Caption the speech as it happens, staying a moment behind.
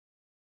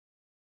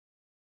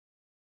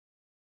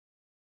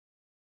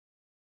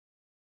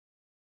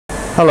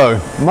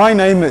Hello, my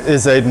name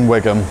is Aidan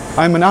Wigham.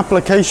 I'm an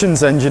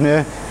applications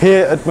engineer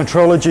here at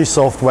Metrology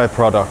Software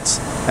Products,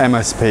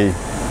 MSP.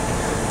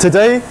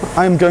 Today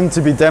I'm going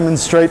to be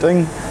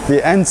demonstrating the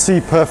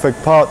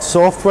NC-PerfectPart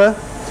software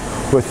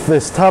with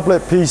this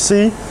tablet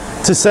PC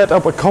to set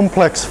up a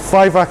complex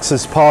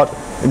 5-axis part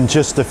in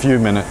just a few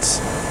minutes.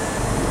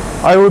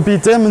 I will be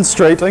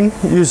demonstrating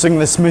using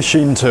this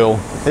machine tool.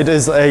 It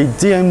is a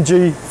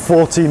DMG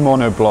 40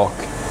 monoblock.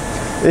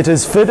 It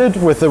is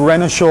fitted with a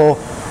Renishaw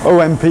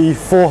OMP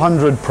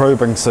 400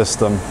 probing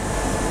system.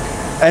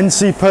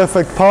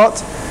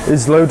 NC-PerfectPart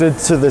is loaded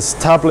to this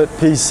tablet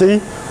PC,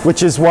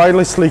 which is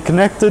wirelessly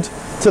connected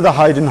to the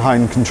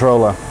Heidenhain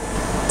controller.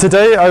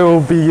 Today I will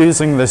be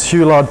using this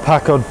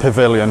Hewlett-Packard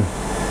Pavilion.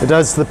 It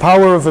has the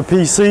power of a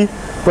PC,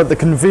 but the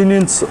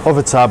convenience of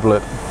a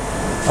tablet.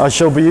 I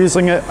shall be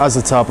using it as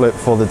a tablet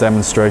for the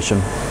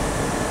demonstration.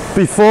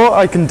 Before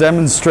I can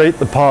demonstrate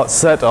the part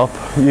setup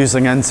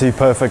using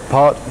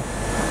NC-PerfectPart,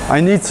 I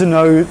need to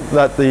know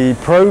that the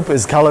probe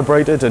is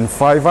calibrated in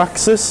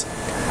 5-axis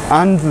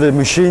and the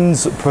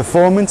machine's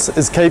performance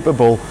is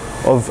capable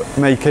of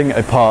making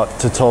a part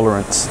to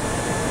tolerance.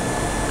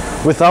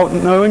 Without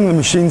knowing the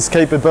machine's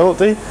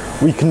capability,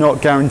 we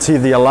cannot guarantee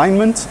the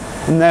alignment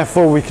and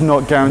therefore we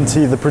cannot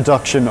guarantee the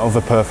production of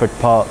a perfect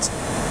part.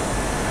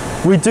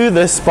 We do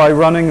this by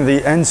running the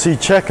NC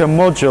Checker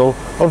module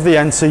of the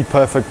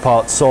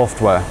NC-PerfectPart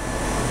software.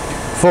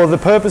 For the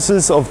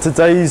purposes of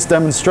today's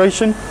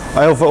demonstration,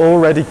 I have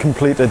already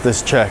completed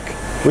this check,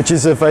 which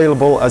is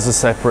available as a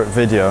separate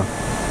video.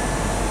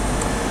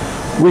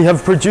 We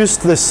have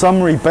produced this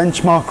summary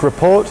benchmark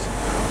report,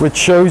 which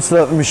shows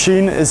that the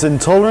machine is in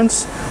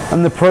tolerance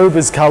and the probe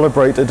is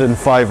calibrated in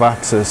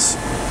 5-axis.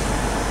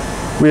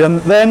 We are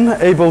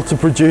then able to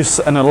produce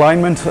an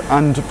alignment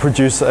and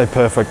produce a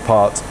perfect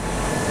part.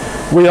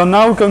 We are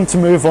now going to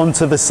move on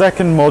to the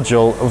second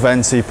module of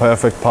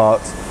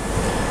NC-PerfectPart.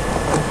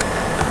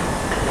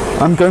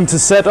 I'm going to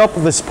set up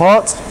this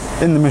part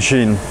in the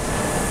machine.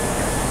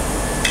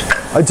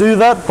 I do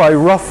that by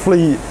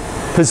roughly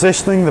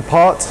positioning the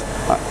part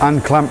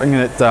and clamping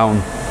it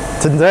down.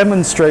 To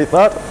demonstrate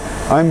that,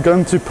 I'm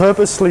going to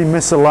purposely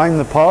misalign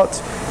the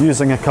part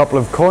using a couple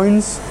of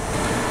coins.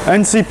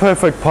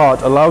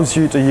 NC-PerfectPart allows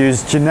you to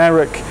use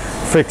generic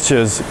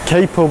fixtures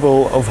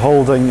capable of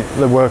holding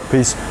the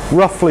workpiece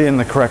roughly in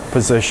the correct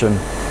position.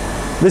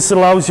 This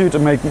allows you to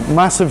make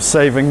massive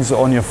savings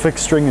on your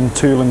fixturing and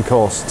tooling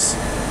costs.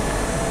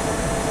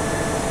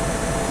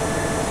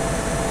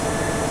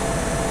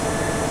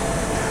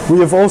 We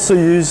have also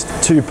used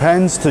 2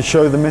 pens to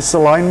show the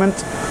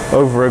misalignment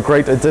over a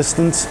greater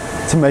distance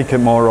to make it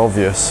more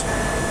obvious.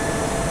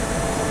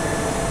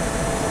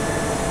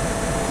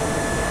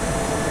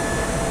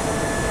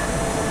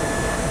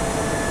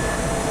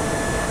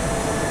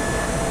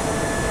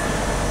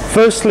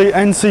 Firstly,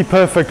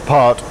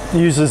 NC-PerfectPart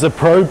uses a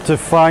probe to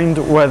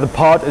find where the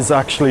part is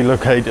actually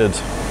located.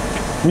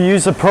 We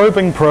use a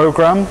probing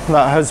program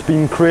that has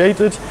been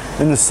created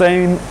in the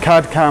same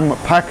CAD/CAM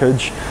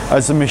package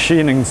as the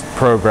machining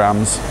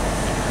programs.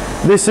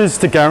 This is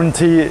to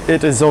guarantee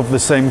it is of the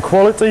same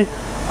quality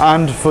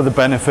and for the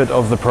benefit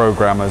of the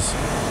programmers.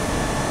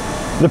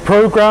 The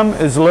program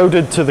is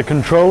loaded to the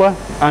controller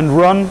and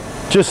run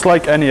just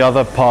like any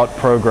other part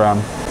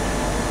program.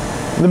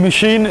 The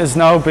machine is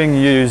now being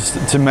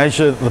used to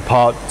measure the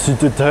part to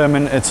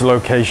determine its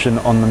location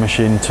on the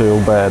machine tool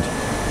bed.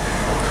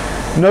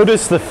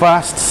 Notice the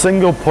fast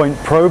single point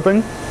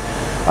probing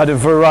at a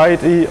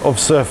variety of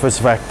surface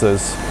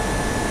vectors.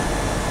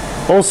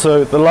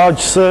 Also, the large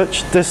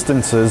search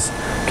distances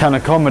can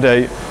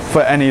accommodate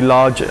for any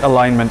large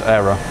alignment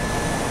error.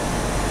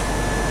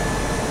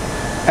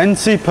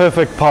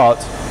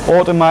 NC-PerfectPart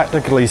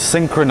automatically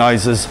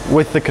synchronizes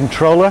with the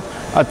controller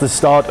at the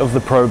start of the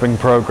probing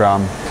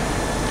program.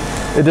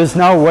 It is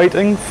now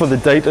waiting for the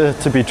data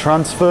to be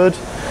transferred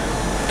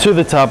to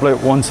the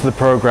tablet once the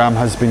program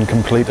has been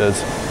completed.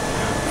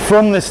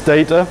 From this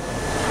data,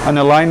 an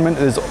alignment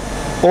is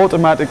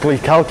automatically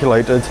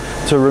calculated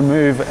to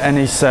remove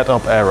any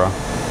setup error.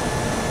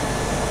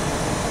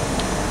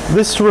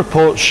 This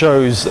report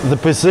shows the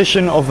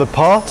position of the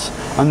part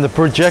and the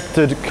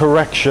projected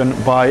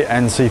correction by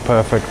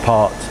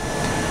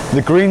NC-PerfectPart.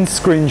 The green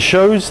screen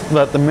shows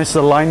that the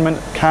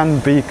misalignment can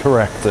be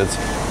corrected.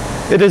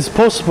 It is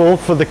possible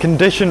for the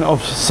condition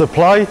of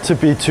supply to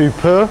be too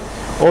poor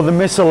or the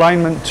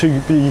misalignment to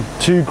be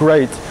too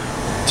great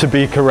to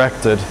be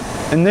corrected.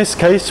 In this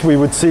case, we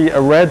would see a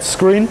red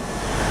screen.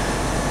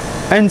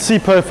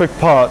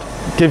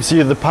 NC-PerfectPart gives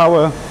you the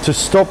power to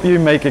stop you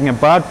making a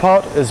bad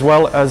part as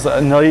well as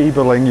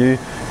enabling you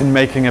in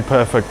making a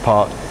perfect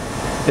part.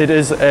 It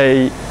is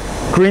a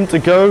green to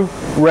go,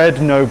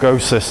 red no go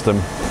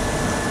system.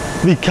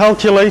 The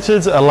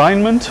calculated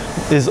alignment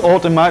is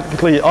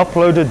automatically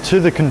uploaded to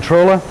the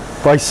controller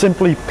by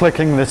simply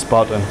clicking this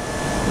button.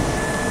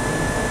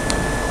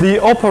 The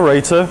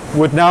operator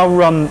would now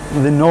run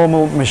the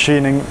normal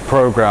machining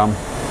program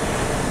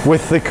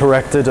with the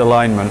corrected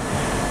alignment.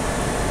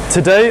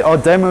 Today our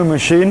demo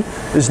machine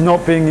is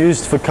not being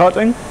used for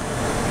cutting,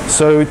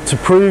 So to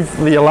prove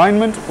the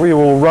alignment, we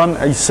will run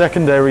a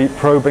secondary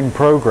probing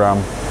program.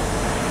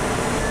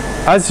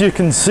 As you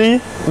can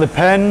see, the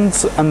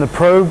pens and the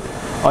probe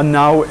are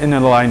now in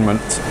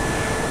alignment.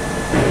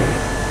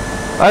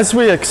 As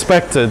we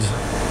expected,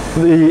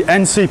 the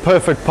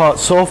NC-PerfectPart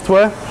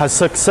software has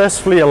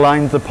successfully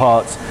aligned the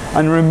parts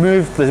and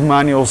removed the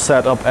manual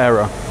setup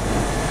error.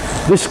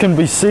 This can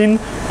be seen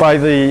by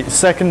the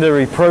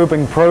secondary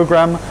probing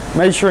program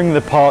measuring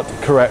the part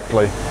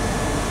correctly.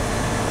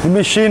 The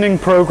machining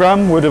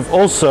program would have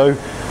also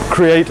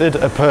created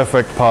a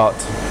perfect part.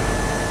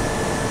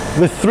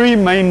 The three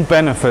main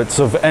benefits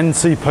of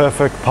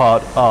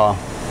NC-PerfectPart are: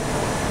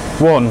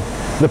 1.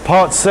 The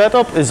part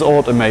setup is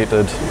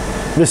automated.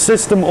 The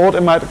system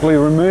automatically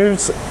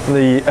removes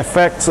the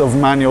effects of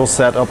manual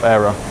setup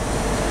error.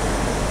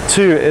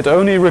 2. It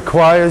only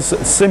requires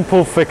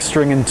simple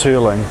fixturing and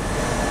tooling.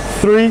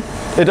 3.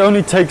 It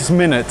only takes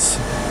minutes,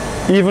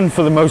 even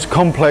for the most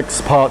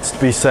complex parts to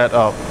be set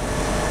up.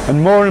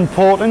 And more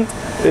important,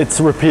 it's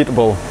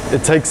repeatable.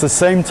 It takes the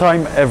same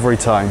time every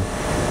time.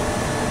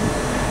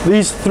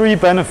 These three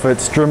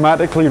benefits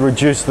dramatically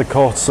reduce the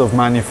costs of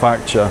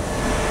manufacture,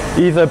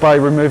 either by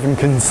removing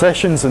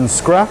concessions and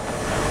scrap,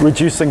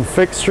 reducing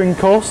fixturing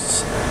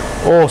costs,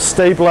 or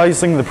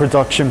stabilizing the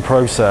production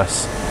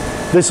process.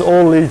 This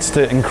all leads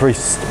to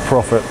increased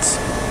profits.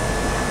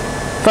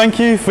 Thank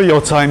you for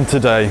your time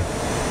today.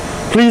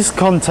 Please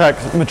contact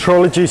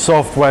Metrology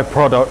Software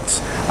Products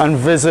and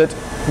visit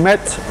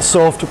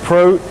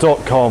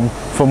metsoftpro.com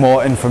for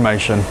more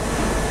information.